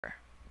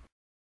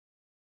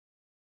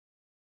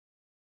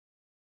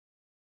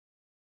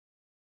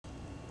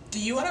Do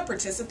you want to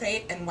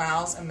participate in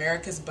WOW's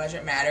America's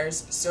Budget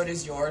Matters, So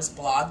Does Yours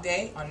blog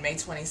day on May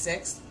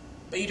 26th,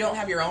 but you don't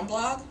have your own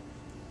blog?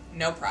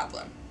 No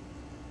problem.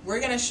 We're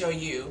going to show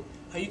you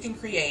how you can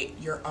create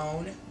your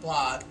own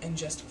blog in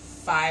just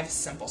 5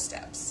 simple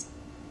steps.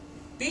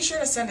 Be sure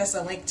to send us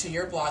a link to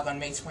your blog on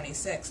May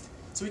 26th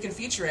so we can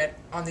feature it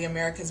on the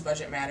America's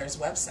Budget Matters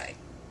website.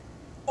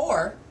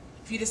 Or,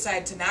 if you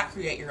decide to not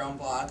create your own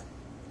blog,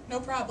 no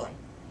problem.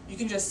 You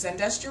can just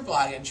send us your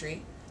blog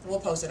entry and we'll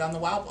post it on the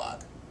WOW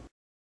blog.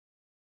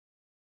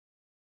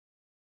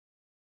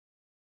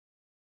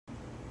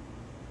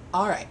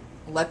 Alright,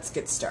 let's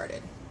get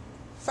started.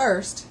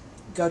 First,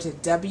 go to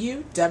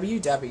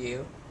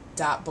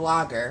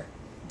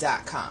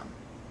www.blogger.com.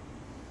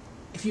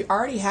 If you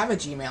already have a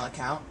Gmail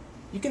account,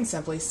 you can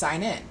simply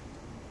sign in.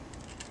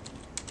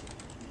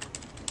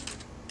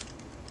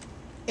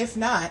 If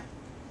not,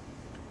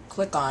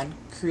 click on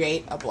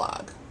Create a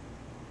Blog.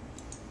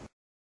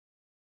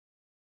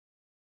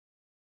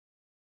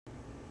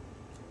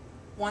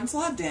 Once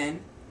logged in,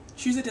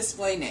 choose a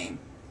display name,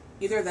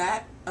 either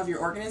that of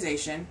your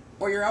organization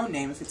or your own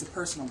name if it's a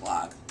personal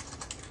blog.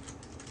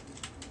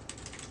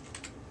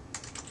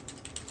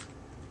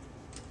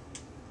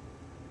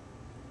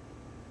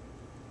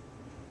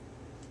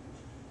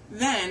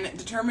 Then,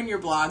 determine your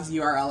blog's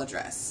URL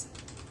address.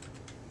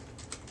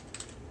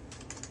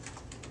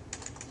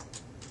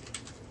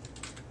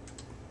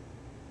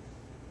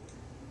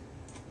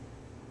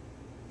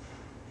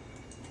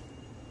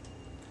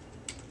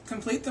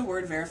 Complete the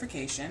word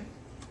verification,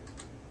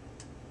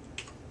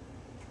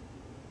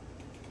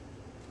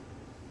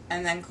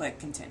 and then click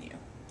Continue.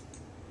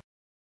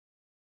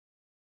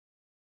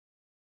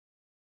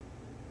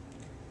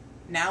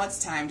 Now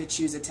it's time to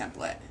choose a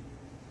template.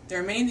 There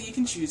are many that you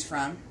can choose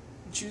from.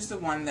 Choose the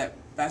one that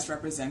best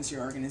represents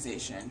your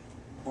organization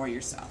or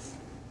yourself.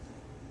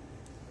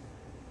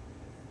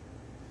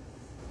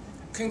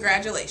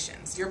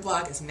 Congratulations! Your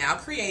blog is now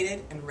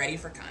created and ready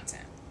for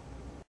content.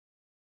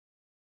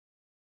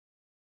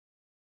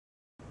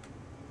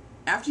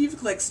 After you've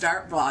clicked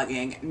Start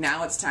Blogging,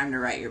 now it's time to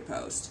write your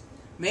post.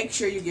 Make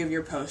sure you give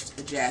your post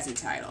a jazzy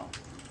title.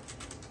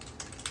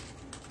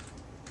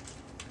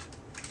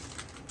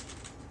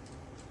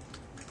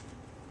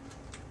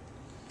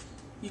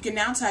 You can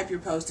now type your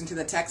post into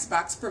the text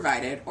box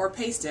provided or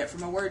paste it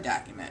from a Word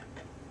document.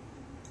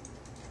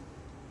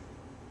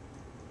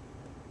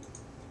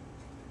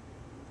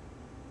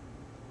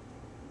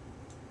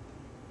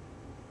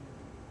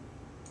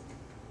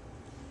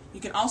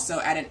 You can also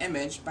add an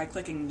image by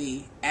clicking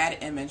the Add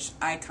Image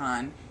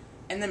icon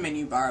in the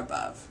menu bar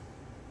above.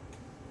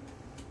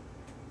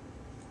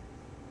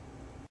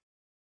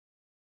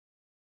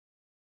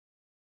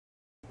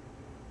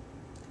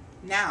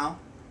 Now,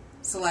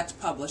 select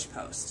Publish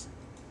Post.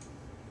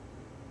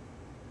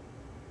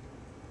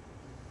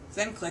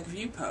 Then click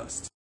View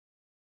Post.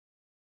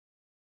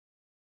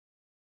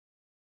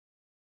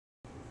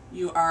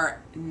 You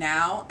are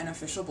now an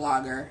official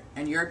blogger,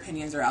 and your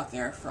opinions are out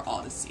there for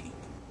all to see.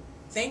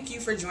 Thank you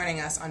for joining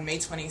us on May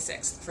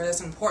 26th for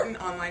this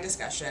important online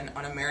discussion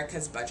on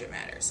America's Budget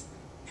Matters.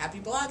 Happy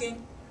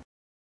blogging!